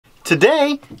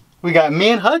Today, we got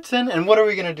me and Hudson, and what are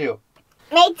we gonna do?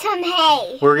 Make some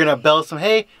hay. We're gonna bale some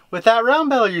hay with that round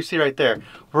baler you see right there.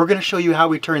 We're gonna show you how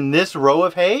we turn this row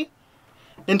of hay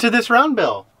into this round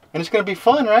bale. And it's gonna be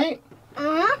fun, right?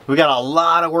 Uh-huh. We got a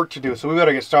lot of work to do, so we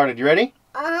better get started. You ready?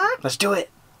 Uh-huh. Let's do it.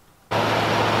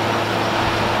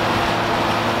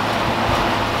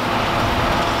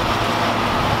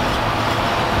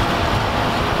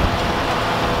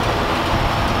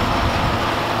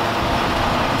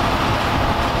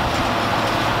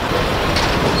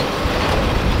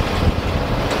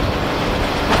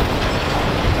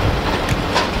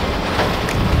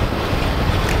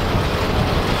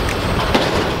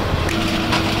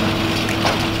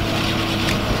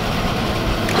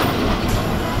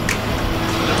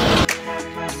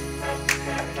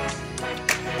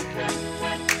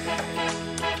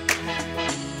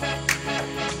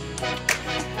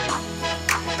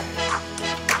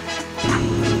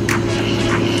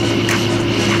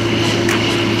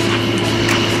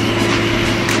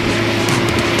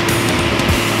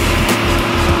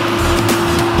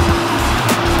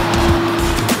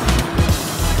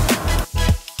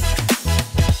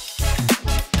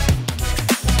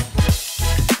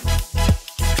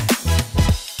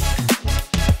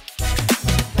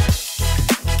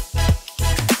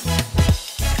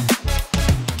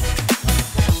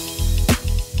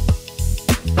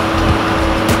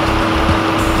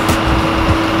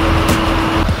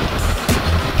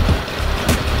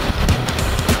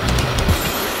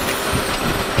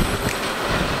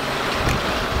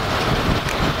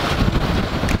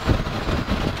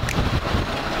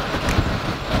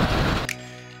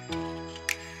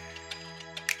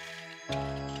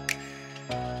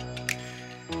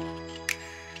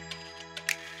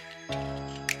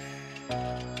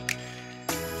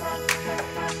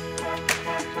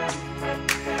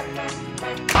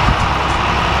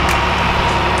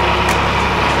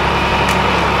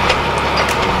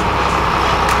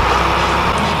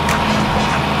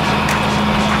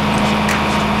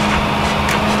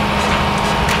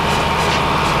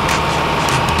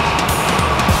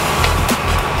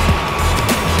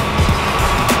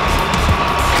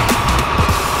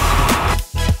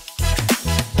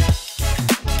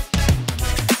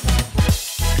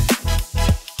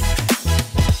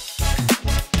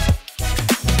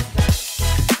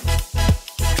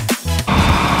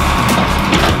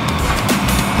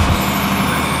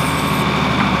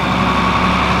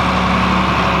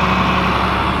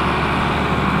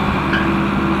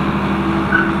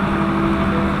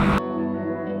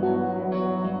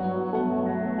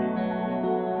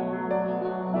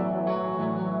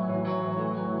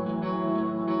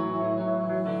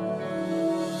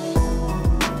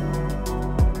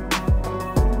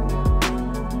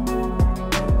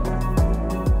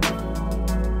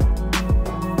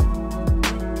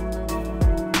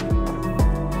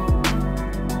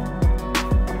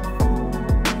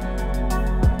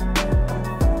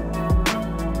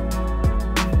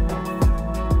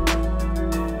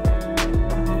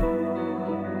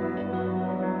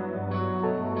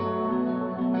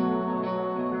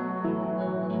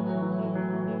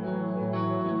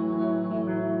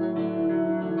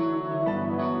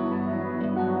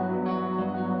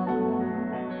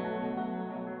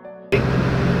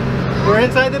 We're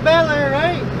inside the baler,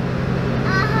 right?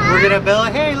 Uh-huh. We're gonna bale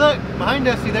hay. Look, behind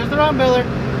us. See, there's the round baler.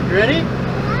 You ready?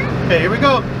 Okay, here we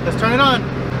go. Let's turn it on.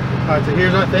 Alright, so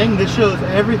here's our thing. This shows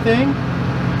everything.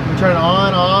 You turn it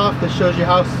on, off. This shows you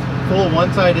how full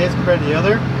one side is compared to the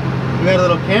other. We got a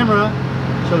little camera.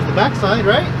 Shows the back side,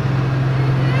 right?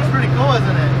 It's pretty cool, isn't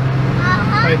it?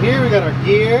 Uh-huh. Right here, we got our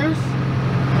gears.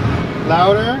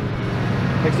 Louder.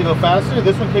 Makes it go faster.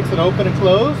 This one kicks it open and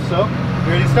close. So, you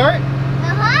ready to start?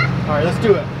 Alright, let's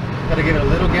do it. Gotta get a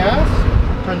little gas.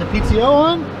 Turn the PTO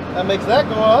on. That makes that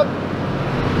go up.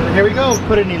 And here we go.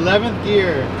 Put it in 11th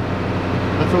gear.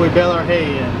 That's where we bale our hay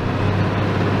in.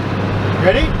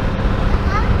 Ready?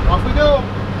 Off we go.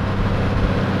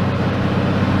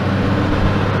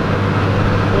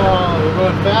 Whoa, we're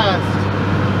going fast.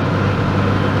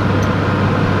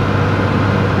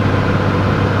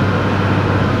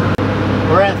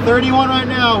 We're at 31 right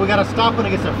now. We gotta stop when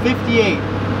it gets to 58.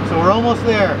 So we're almost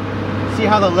there. See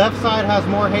how the left side has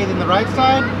more hay than the right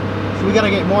side? So we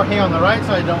gotta get more hay on the right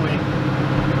side, don't we?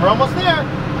 We're almost there.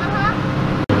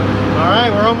 All right,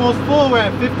 we're almost full. We're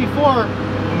at 54.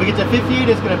 When we get to 58,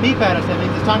 it's gonna beep at us. That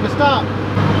means it's time to stop.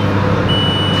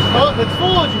 Oh, it's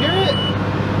full. Did you hear it?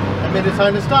 That means it's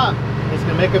time to stop. It's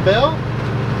gonna make a bell,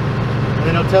 and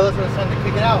then it'll tell us when it's time to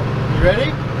kick it out. You ready?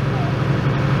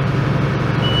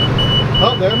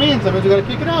 Oh, there it means. That means we gotta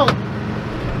kick it out.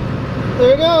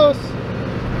 There it goes.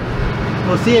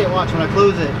 We'll see it. Watch when I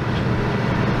close it.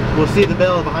 we'll see the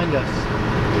bale behind us.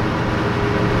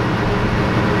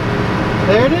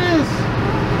 There it is.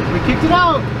 We kicked it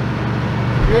out.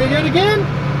 You ready to do it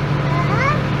again?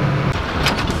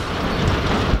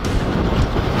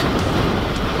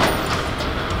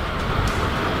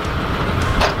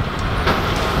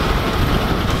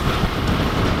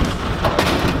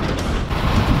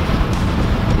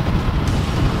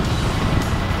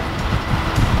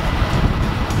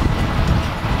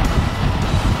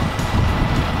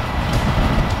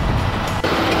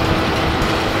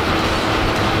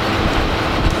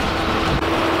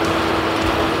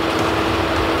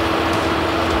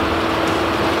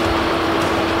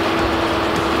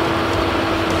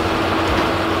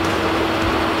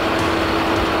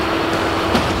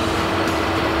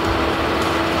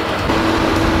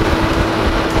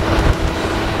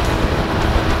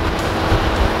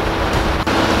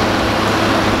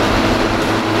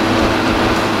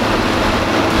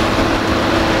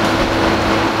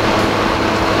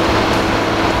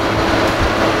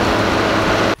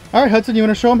 All right, Hudson, you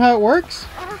want to show them how it works?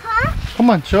 Come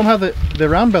on, show them how the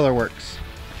round baler works.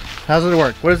 How does it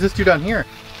work? What does this do down here?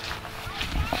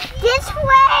 This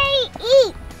way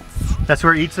eats. That's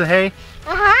where it eats the hay?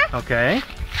 Okay.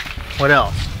 What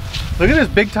else? Look at this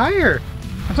big tire.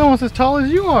 It's almost as tall as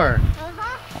you are.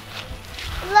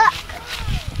 Look.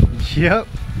 Yep.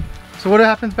 So what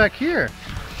happens back here?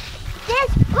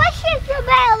 This pushes the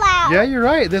bale out. Yeah, you're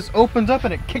right. This opens up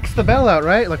and it kicks the bale out,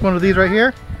 right? Like one of these right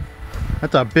here?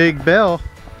 That's a big bale.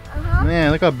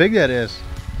 Man, look how big that is.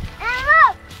 And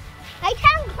look, I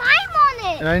can climb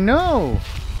on it. I know.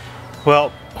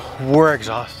 Well, we're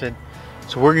exhausted,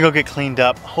 so we're gonna go get cleaned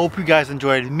up. Hope you guys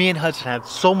enjoyed. Me and Hudson had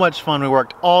so much fun. We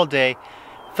worked all day.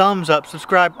 Thumbs up,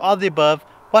 subscribe, all the above.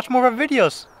 Watch more of our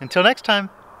videos. Until next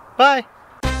time, bye.